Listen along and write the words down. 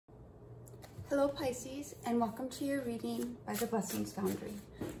Hello Pisces, and welcome to your reading by the Blessings Foundry.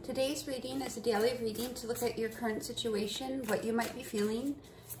 Today's reading is a daily reading to look at your current situation, what you might be feeling,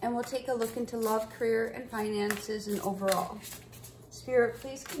 and we'll take a look into love, career, and finances and overall. Spirit,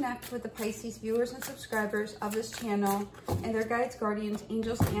 please connect with the Pisces viewers and subscribers of this channel and their guides, guardians,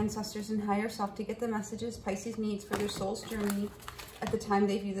 angels, ancestors, and higher self to get the messages Pisces needs for their soul's journey at the time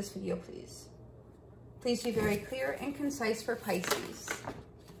they view this video, please. Please be very clear and concise for Pisces.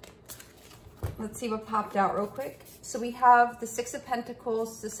 Let's see what popped out real quick. So we have the Six of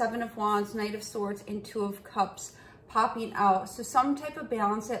Pentacles, the Seven of Wands, Knight of Swords, and Two of Cups popping out. So some type of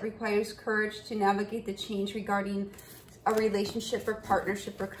balance that requires courage to navigate the change regarding a relationship or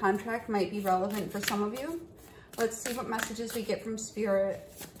partnership or contract might be relevant for some of you. Let's see what messages we get from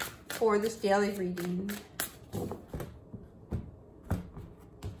Spirit for this daily reading.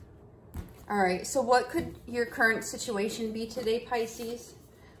 All right, so what could your current situation be today, Pisces?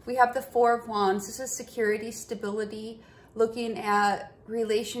 We have the Four of Wands. This is security, stability, looking at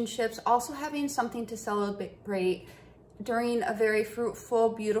relationships, also having something to celebrate during a very fruitful,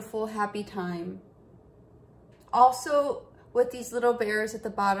 beautiful, happy time. Also, with these little bears at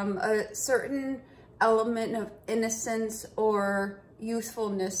the bottom, a certain element of innocence or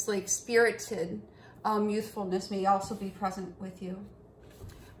youthfulness, like spirited youthfulness, may also be present with you.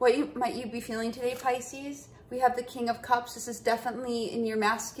 What might you be feeling today, Pisces? We have the King of Cups. This is definitely in your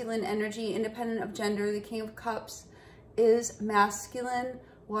masculine energy, independent of gender. The King of Cups is masculine,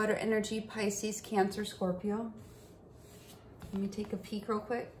 water energy, Pisces, Cancer, Scorpio. Let me take a peek real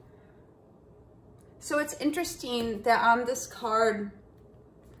quick. So it's interesting that on this card,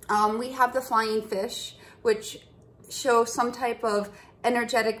 we have the flying fish, which shows some type of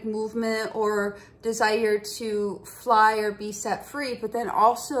energetic movement or desire to fly or be set free, but then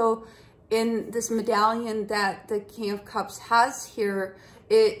also in this medallion that the King of Cups has here,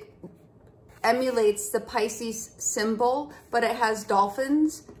 it emulates the Pisces symbol, but it has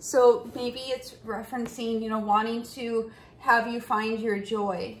dolphins. So maybe it's referencing, wanting to have you find your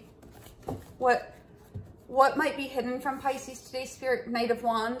joy. What might be hidden from Pisces today, Spirit? Knight of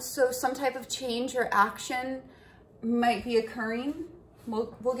Wands. So some type of change or action might be occurring.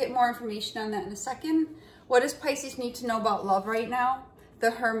 We'll get more information on that in a second. What does Pisces need to know about love right now? The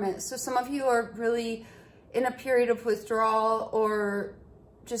Hermit. So some of you are really in a period of withdrawal or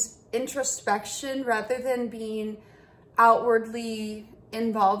just introspection rather than being outwardly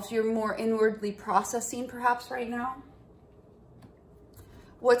involved. You're more inwardly processing perhaps right now.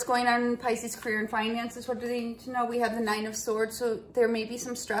 What's going on in Pisces career and finances? What do they need to know? We have the Nine of Swords. So there may be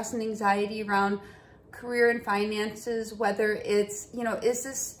some stress and anxiety around career and finances, whether it's, is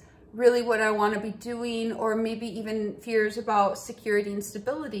this really what I want to be doing, or maybe even fears about security and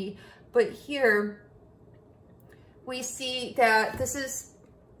stability. But here we see that this is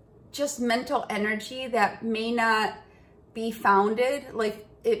just mental energy that may not be founded, like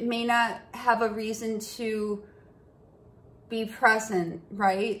it may not have a reason to be present,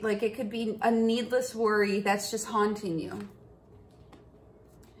 right? Like it could be a needless worry that's just haunting you.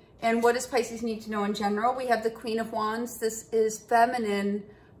 And what does Pisces need to know in general? We have the Queen of Wands. This is feminine,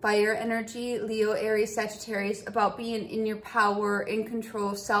 fire energy, Leo, Aries, Sagittarius, about being in your power, in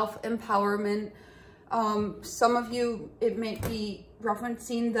control, self-empowerment. Some of you, it may be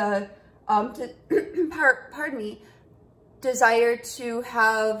referencing the, pardon me, desire to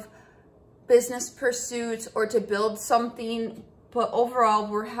have business pursuits or to build something. But overall,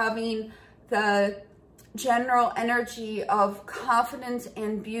 we're having the general energy of confidence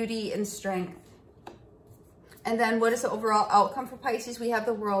and beauty and strength. And then what is the overall outcome for Pisces? We have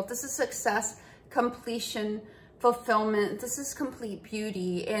the World. This is success, completion, fulfillment. This is complete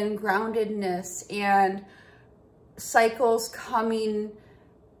beauty and groundedness and cycles coming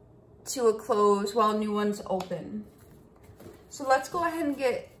to a close while new ones open. So let's go ahead and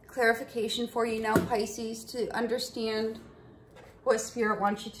get clarification for you now, Pisces, to understand what Spirit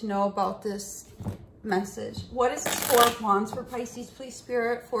wants you to know about this message. What is this Four of Wands for Pisces, please,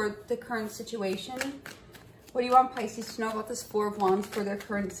 Spirit, for the current situation? What do you want Pisces to know about this Four of Wands for their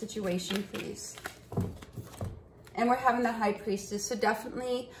current situation, please? And we're having the High Priestess, so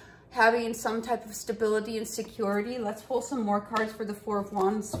definitely having some type of stability and security. Let's pull some more cards for the Four of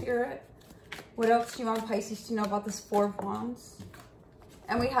Wands, Spirit. What else do you want Pisces to know about this Four of Wands?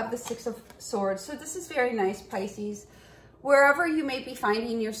 And we have the Six of Swords. So this is very nice, Pisces. Wherever you may be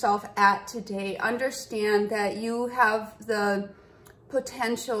finding yourself at today, understand that you have the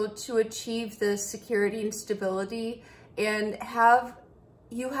potential to achieve this security and stability, and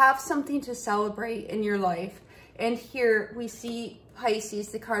you have something to celebrate in your life. And here we see Pisces,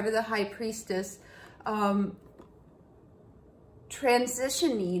 the card of the High Priestess,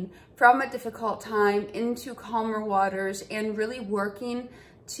 transitioning from a difficult time into calmer waters and really working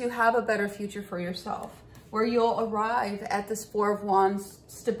to have a better future for yourself, where you'll arrive at this Four of Wands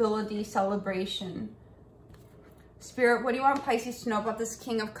stability celebration. Spirit, what do you want Pisces to know about this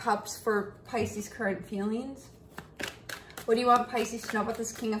King of Cups for Pisces' current feelings? What do you want Pisces to know about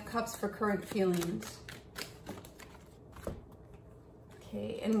this King of Cups for current feelings?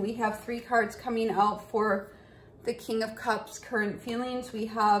 Okay, and we have 3 cards coming out for the King of Cups current feelings. We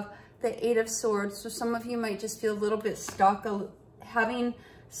have the 8 of Swords. So some of you might just feel a little bit stuck, having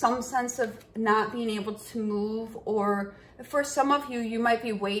some sense of not being able to move, or for some of you, you might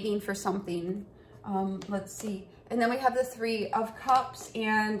be waiting for something. Let's see. And then we have the 3 of Cups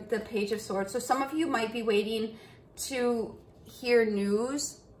and the Page of Swords. So some of you might be waiting to hear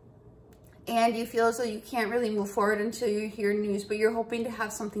news, and you feel as though you can't really move forward until you hear news, but you're hoping to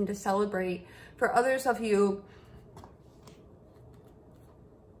have something to celebrate. For others of you,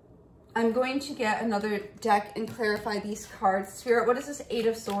 I'm going to get another deck and clarify these cards. Spirit, what is this 8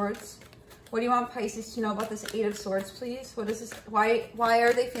 of Swords? What do you want Pisces to know about this 8 of Swords, please? What is this? Why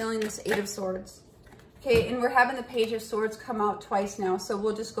are they feeling this 8 of Swords? Okay, and we're having the Page of Swords come out twice now, so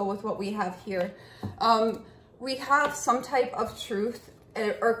we'll just go with what we have here. We have some type of truth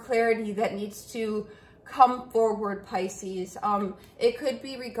or clarity that needs to come forward, Pisces. It could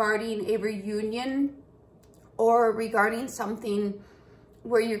be regarding a reunion or regarding something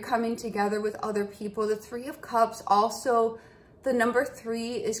where you're coming together with other people. The 3 of Cups, also the number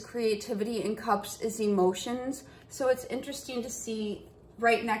 3 is creativity and Cups is emotions. So it's interesting to see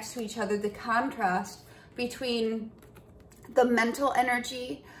right next to each other the contrast between the mental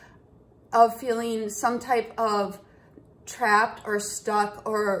energy of feeling some type of trapped or stuck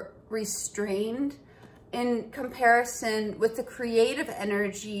or restrained in comparison with the creative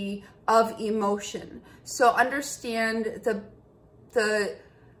energy of emotion. So understand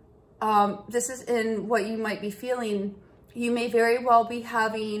this is in what you might be feeling. You may very well be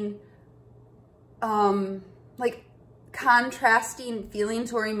having like contrasting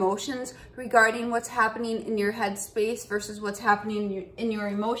feelings or emotions regarding what's happening in your head space versus what's happening in your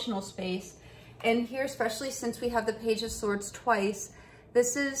emotional space. And here, especially since we have the Page of Swords twice,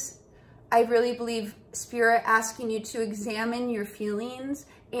 this is, I really believe, Spirit asking you to examine your feelings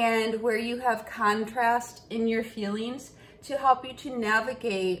and where you have contrast in your feelings to help you to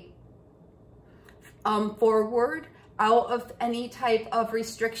navigate forward out of any type of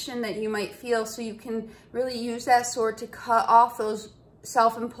restriction that you might feel, so you can really use that sword to cut off those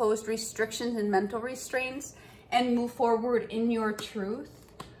self-imposed restrictions and mental restraints and move forward in your truth.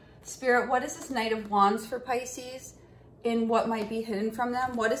 Spirit, what is this Knight of Wands for Pisces and what might be hidden from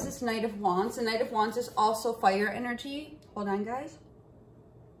them? What is this Knight of Wands? The Knight of Wands is also fire energy. Hold on, guys.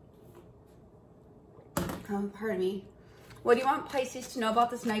 Pardon me. What do you want Pisces to know about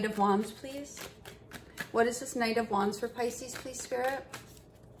this Knight of Wands, please? What is this Knight of Wands for Pisces, please, Spirit?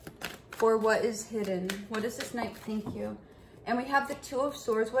 For what is hidden? What is this Knight? Thank you. And we have the 2 of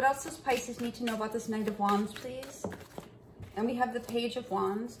Swords. What else does Pisces need to know about this Knight of Wands, please? And we have the Page of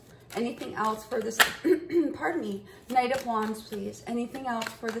Wands. Anything else for this, pardon me, Knight of Wands, please? Anything else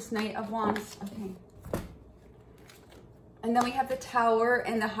for this Knight of Wands? Okay. And then we have the Tower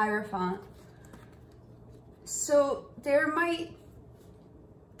and the Hierophant. So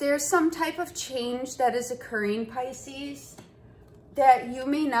there's some type of change that is occurring, Pisces, that you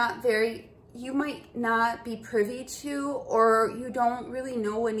might not be privy to, or you don't really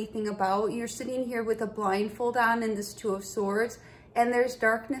know anything about. You're sitting here with a blindfold on and this 2 of Swords, and there's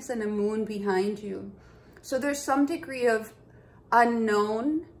darkness and a moon behind you. So there's some degree of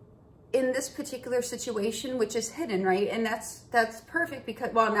unknown in this particular situation, which is hidden, right? And that's perfect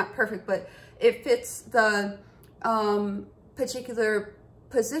because, well, not perfect, but it fits the particular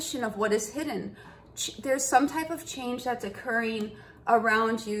position of what is hidden. There's some type of change that's occurring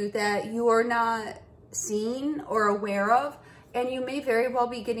around you that you are not seeing or aware of, and you may very well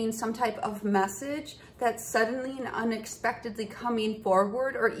be getting some type of message that's suddenly and unexpectedly coming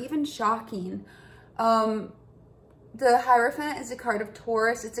forward, or even shocking. The Hierophant is a card of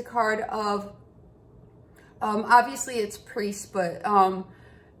Taurus. It's a card of obviously it's priests, but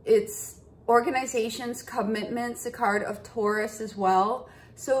it's organizations, commitments, a card of Taurus as well.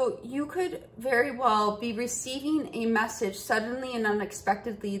 So you could very well be receiving a message suddenly and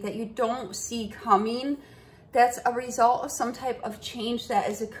unexpectedly that you don't see coming. That's a result of some type of change that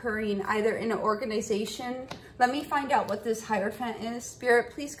is occurring either in an organization. Let me find out what this Hierophant is.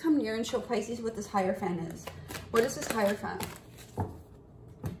 Spirit, please come near and show Pisces what this Hierophant is. What is this Hierophant?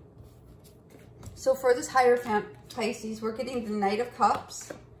 So for this Hierophant, Pisces, we're getting the Knight of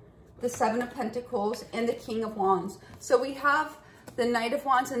Cups, the 7 of Pentacles, and the King of Wands. So we have the Knight of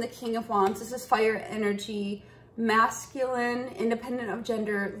Wands and the King of Wands. This is fire energy, masculine, independent of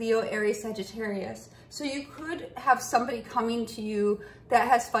gender, Leo, Aries, Sagittarius. So you could have somebody coming to you that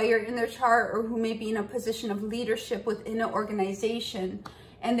has fire in their chart, or who may be in a position of leadership within an organization,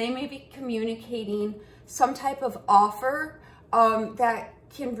 and they may be communicating some type of offer that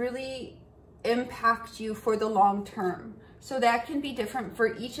can really impact you for the long term. So that can be different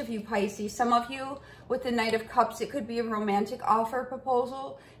for each of you, Pisces. Some of you with the Knight of Cups, it could be a romantic offer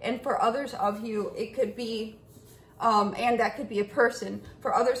proposal. And for others of you, it could be, and that could be a person.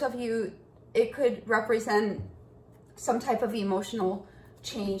 For others of you, it could represent some type of emotional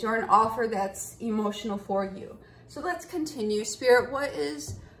change or an offer that's emotional for you. So let's continue. Spirit, what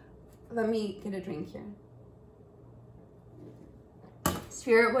is, let me get a drink here.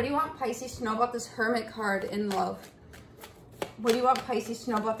 Spirit, what do you want Pisces to know about this Hermit card in love? What do you want Pisces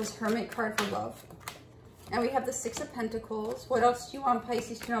to know about this Hermit card for love? And we have the Six of Pentacles. What else do you want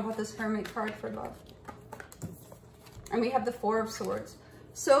Pisces to know about this Hermit card for love? And we have the Four of Swords.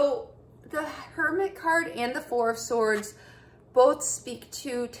 So the Hermit card and the Four of Swords both speak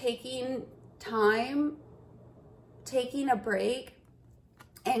to taking time, taking a break,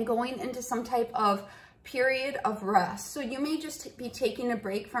 and going into some type of period of rest. So you may just be taking a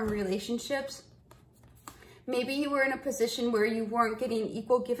break from relationships. Maybe you were in a position where you weren't getting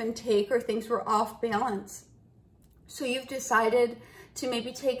equal give and take, or things were off balance. So you've decided to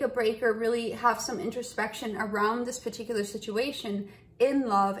maybe take a break or really have some introspection around this particular situation in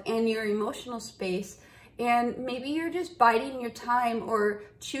love and your emotional space. And maybe you're just biding your time or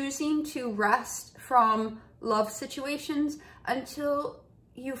choosing to rest from love situations until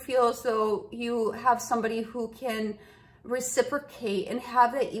you feel as though you have somebody who can reciprocate and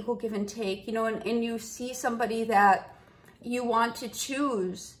have that equal give and take, you know, and you see somebody that you want to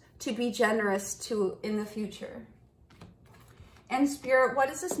choose to be generous to in the future. And Spirit, what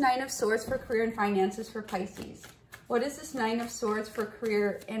is this Nine of Swords for career and finances for Pisces? What is this Nine of Swords for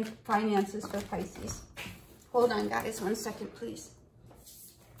career and finances for Pisces? Hold on, guys, 1 second, please.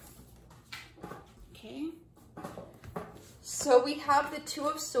 Okay. So we have the Two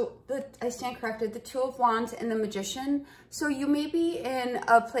of I stand corrected, the Two of Wands and the Magician. So you may be in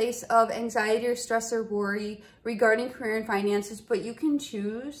a place of anxiety or stress or worry regarding career and finances, but you can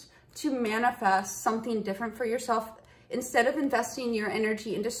choose to manifest something different for yourself. Instead of investing your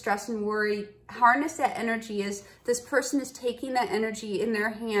energy into stress and worry, harness that energy as this person is taking that energy in their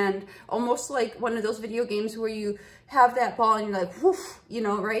hand, almost like one of those video games where you have that ball and you're like, woof, you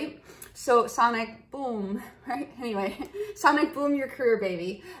know, right? So Sonic Boom, right? Anyway, Sonic Boom, your career,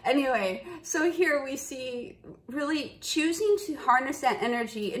 baby. Anyway, so here we see really choosing to harness that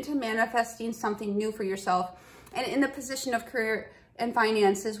energy into manifesting something new for yourself. And in the position of career and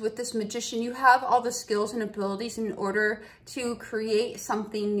finances with this Magician, you have all the skills and abilities in order to create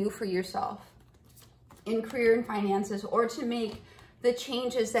something new for yourself in career and finances, or to make the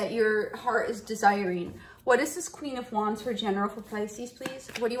changes that your heart is desiring. What is this Queen of Wands for general for Pisces, please?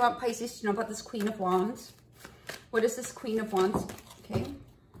 What do you want Pisces to know about this Queen of Wands? What is this Queen of Wands? Okay.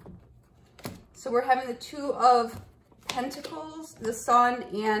 So we're having the Two of Pentacles, the Sun,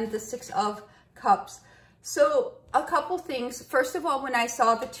 and the Six of Cups. So a couple things. First of all, when I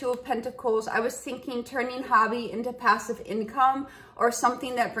saw the Two of Pentacles, I was thinking turning hobby into passive income or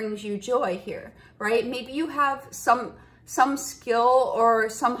something that brings you joy here, right? Maybe you have some skill or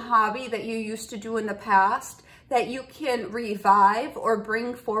some hobby that you used to do in the past that you can revive or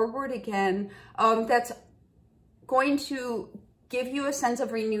bring forward again, that's going to give you a sense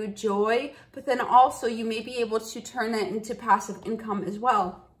of renewed joy, but then also you may be able to turn that into passive income as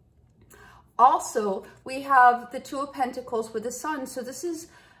well. Also, we have the Two of Pentacles with the Sun. So this is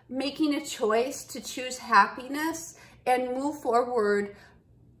making a choice to choose happiness and move forward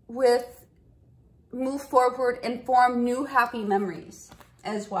and form new happy memories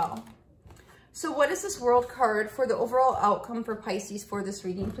as well. So what is this World card for the overall outcome for Pisces for this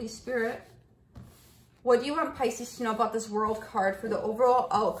reading, please, Spirit? What do you want Pisces to know about this World card for the overall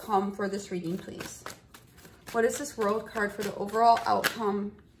outcome for this reading, please? What is this World card for the overall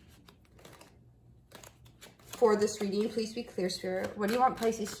outcome for this reading? Please be clear, Spirit. What do you want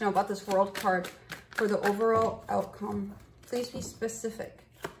Pisces to know about this World card for the overall outcome? Please be specific.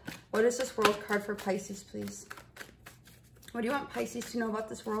 What is this World card for Pisces, please? What do you want Pisces to know about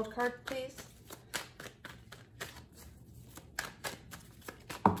this World card, please?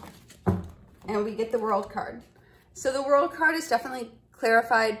 And we get the World card. So the World card is definitely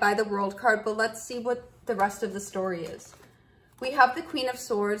clarified by the World card, but let's see what the rest of the story is. We have the Queen of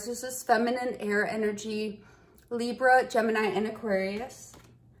Swords. This is feminine air energy, Libra, Gemini, and Aquarius.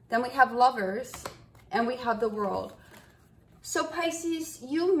 Then we have Lovers, and we have the World. So Pisces,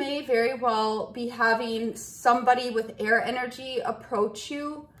 you may very well be having somebody with air energy approach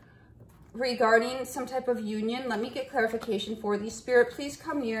you regarding some type of union. Let me get clarification for these. Spirit, please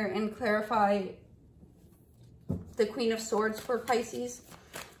come here and clarify the Queen of Swords for Pisces.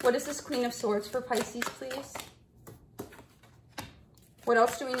 What is this Queen of Swords for Pisces, please? What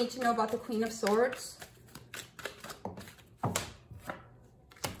else do we need to know about the Queen of Swords?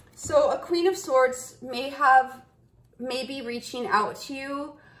 So a Queen of Swords may be reaching out to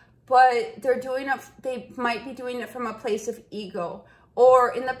you, but they might be doing it from a place of ego.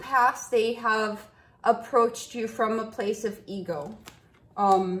 Or in the past, they have approached you from a place of ego.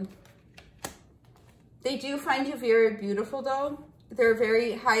 They do find you very beautiful, though. They're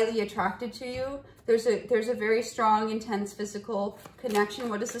very highly attracted to you. There's a very strong, intense physical connection.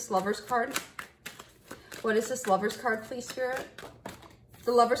 What is this Lover's card? What is this Lover's card, please, Spirit?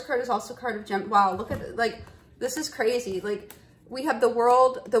 The Lover's card is also a card of gem. Wow, look at it. Like, this is crazy. Like, we have the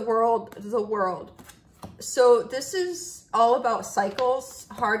world, the world, the world. So this is all about cycles,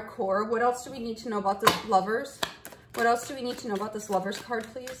 hardcore. What else do we need to know about the Lovers? What else do we need to know about this Lover's card,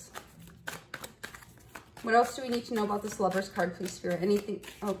 please? What else do we need to know about this Lover's card, please, Spirit? Anything?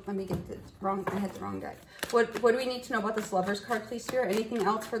 Oh, let me get this wrong. I had the wrong deck. What do we need to know about this Lover's card, please, Spirit? Anything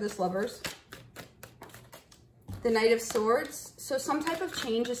else for this Lovers? The Knight of Swords. So some type of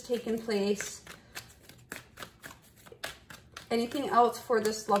change has taken place. Anything else for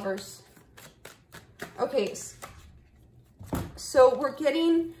this Lovers? Okay. So we're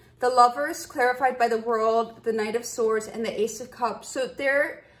getting the Lovers clarified by the World, the Knight of Swords, and the Ace of Cups. So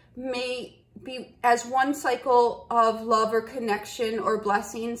there may be, as one cycle of love or connection or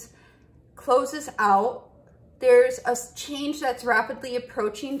blessings closes out, there's a change that's rapidly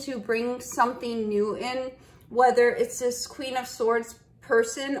approaching to bring something new in, whether it's this Queen of Swords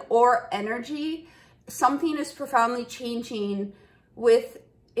person or energy. Something is profoundly changing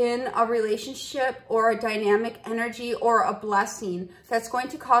within a relationship or a dynamic energy or a blessing that's going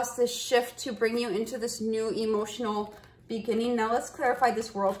to cause this shift to bring you into this new emotional beginning. Now let's clarify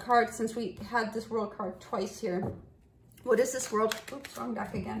this World card, since we had this World card twice here. What is this World? Oops, wrong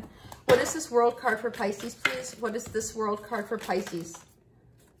deck again. What is this World card for Pisces, please? What is this World card for Pisces?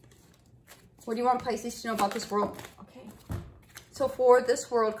 What do you want Pisces to know about this World? Okay. So for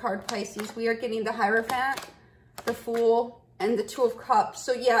this World card, Pisces, we are getting the Hierophant, the Fool, and the Two of Cups.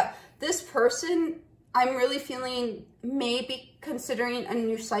 So yeah, this person, I'm really feeling, may be considering a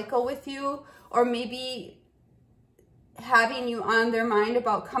new cycle with you, or maybe having you on their mind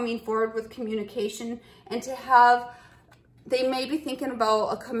about coming forward with communication, and to have, they may be thinking about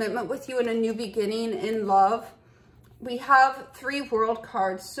a commitment with you and a new beginning in love. We have 3 World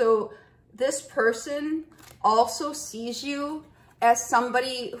cards. So this person also sees you as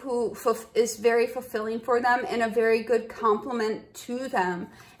somebody who is very fulfilling for them and a very good compliment to them.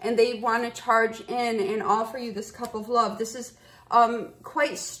 And they want to charge in and offer you this cup of love. This is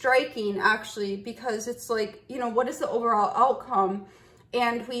quite striking, actually, because it's like, you know, what is the overall outcome?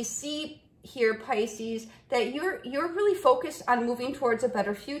 And we see here, Pisces, that you're really focused on moving towards a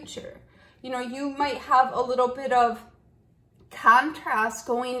better future. You know, you might have a little bit of contrast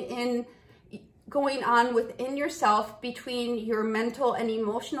going on within yourself between your mental and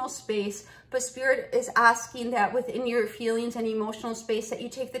emotional space, but Spirit is asking that within your feelings and emotional space that you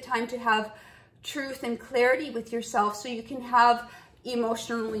take the time to have truth and clarity with yourself, so you can have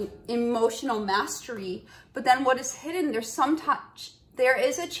emotional mastery. But then what is hidden, there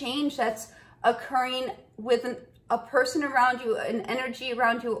is a change that's occurring with a person around you, an energy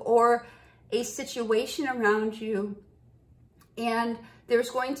around you, or a situation around you, and there's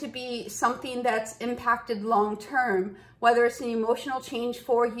going to be something that's impacted long term, whether it's an emotional change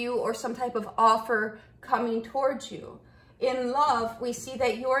for you or some type of offer coming towards you. In love, we see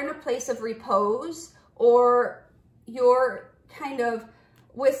that you're in a place of repose, or you're kind of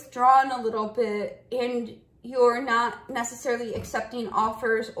withdrawn a little bit, and you're not necessarily accepting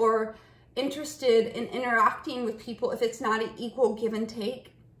offers or interested in interacting with people if it's not an equal give and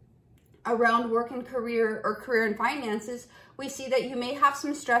take. Around work and career, or career and finances, we see that you may have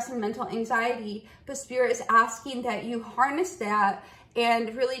some stress and mental anxiety, but Spirit is asking that you harness that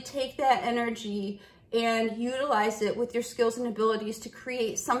and really take that energy and utilize it with your skills and abilities to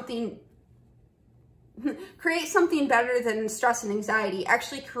create something better than stress and anxiety.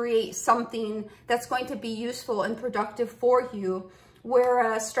 Actually create something that's going to be useful and productive for you,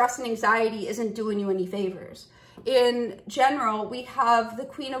 whereas stress and anxiety isn't doing you any favors. In general, we have the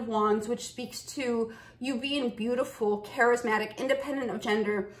Queen of Wands, which speaks to you being beautiful, charismatic, independent of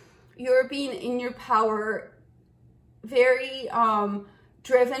gender. You're being in your power, very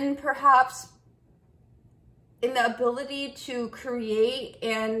driven perhaps, in the ability to create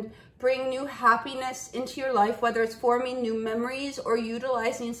and bring new happiness into your life, whether it's forming new memories or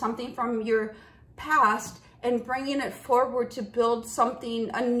utilizing something from your past and bringing it forward to build something,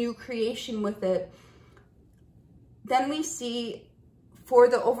 a new creation with it. Then we see for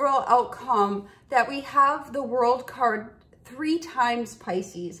the overall outcome that we have the World card 3 times,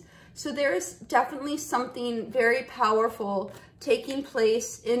 Pisces. So there's definitely something very powerful taking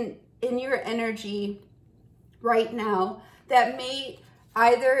place in your energy right now that may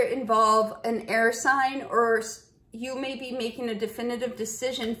either involve an air sign, or you may be making a definitive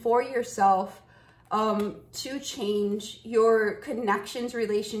decision for yourself to change your connections,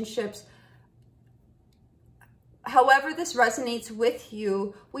 relationships. However this resonates with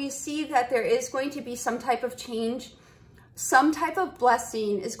you, we see that there is going to be some type of change. Some type of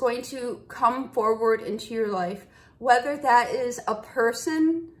blessing is going to come forward into your life, whether that is a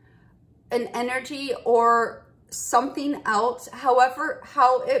person, an energy, or something else. However,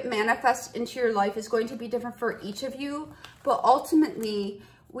 how it manifests into your life is going to be different for each of you. But ultimately,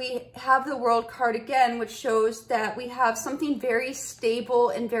 we have the World card again, which shows that we have something very stable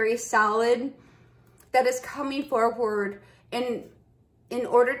and very solid that is coming forward in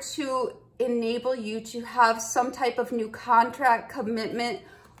order to enable you to have some type of new contract, commitment,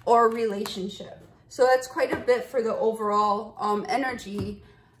 or relationship. So that's quite a bit for the overall energy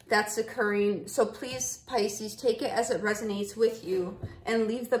that's occurring. So please, Pisces, take it as it resonates with you and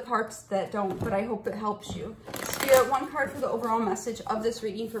leave the parts that don't, but I hope it helps you. Spirit, 1 card for the overall message of this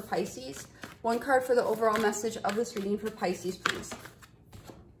reading for Pisces. 1 card for the overall message of this reading for Pisces, please.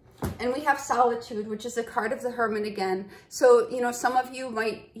 And we have Solitude, which is a card of the Hermit again. So, you know, some of you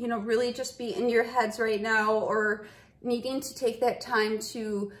might, you know, really just be in your heads right now, or needing to take that time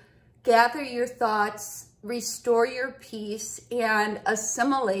to gather your thoughts, restore your peace, and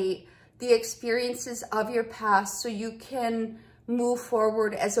assimilate the experiences of your past so you can move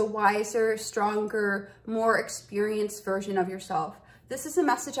forward as a wiser, stronger, more experienced version of yourself. This is the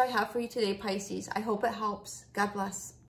message I have for you today, Pisces. I hope it helps. God bless.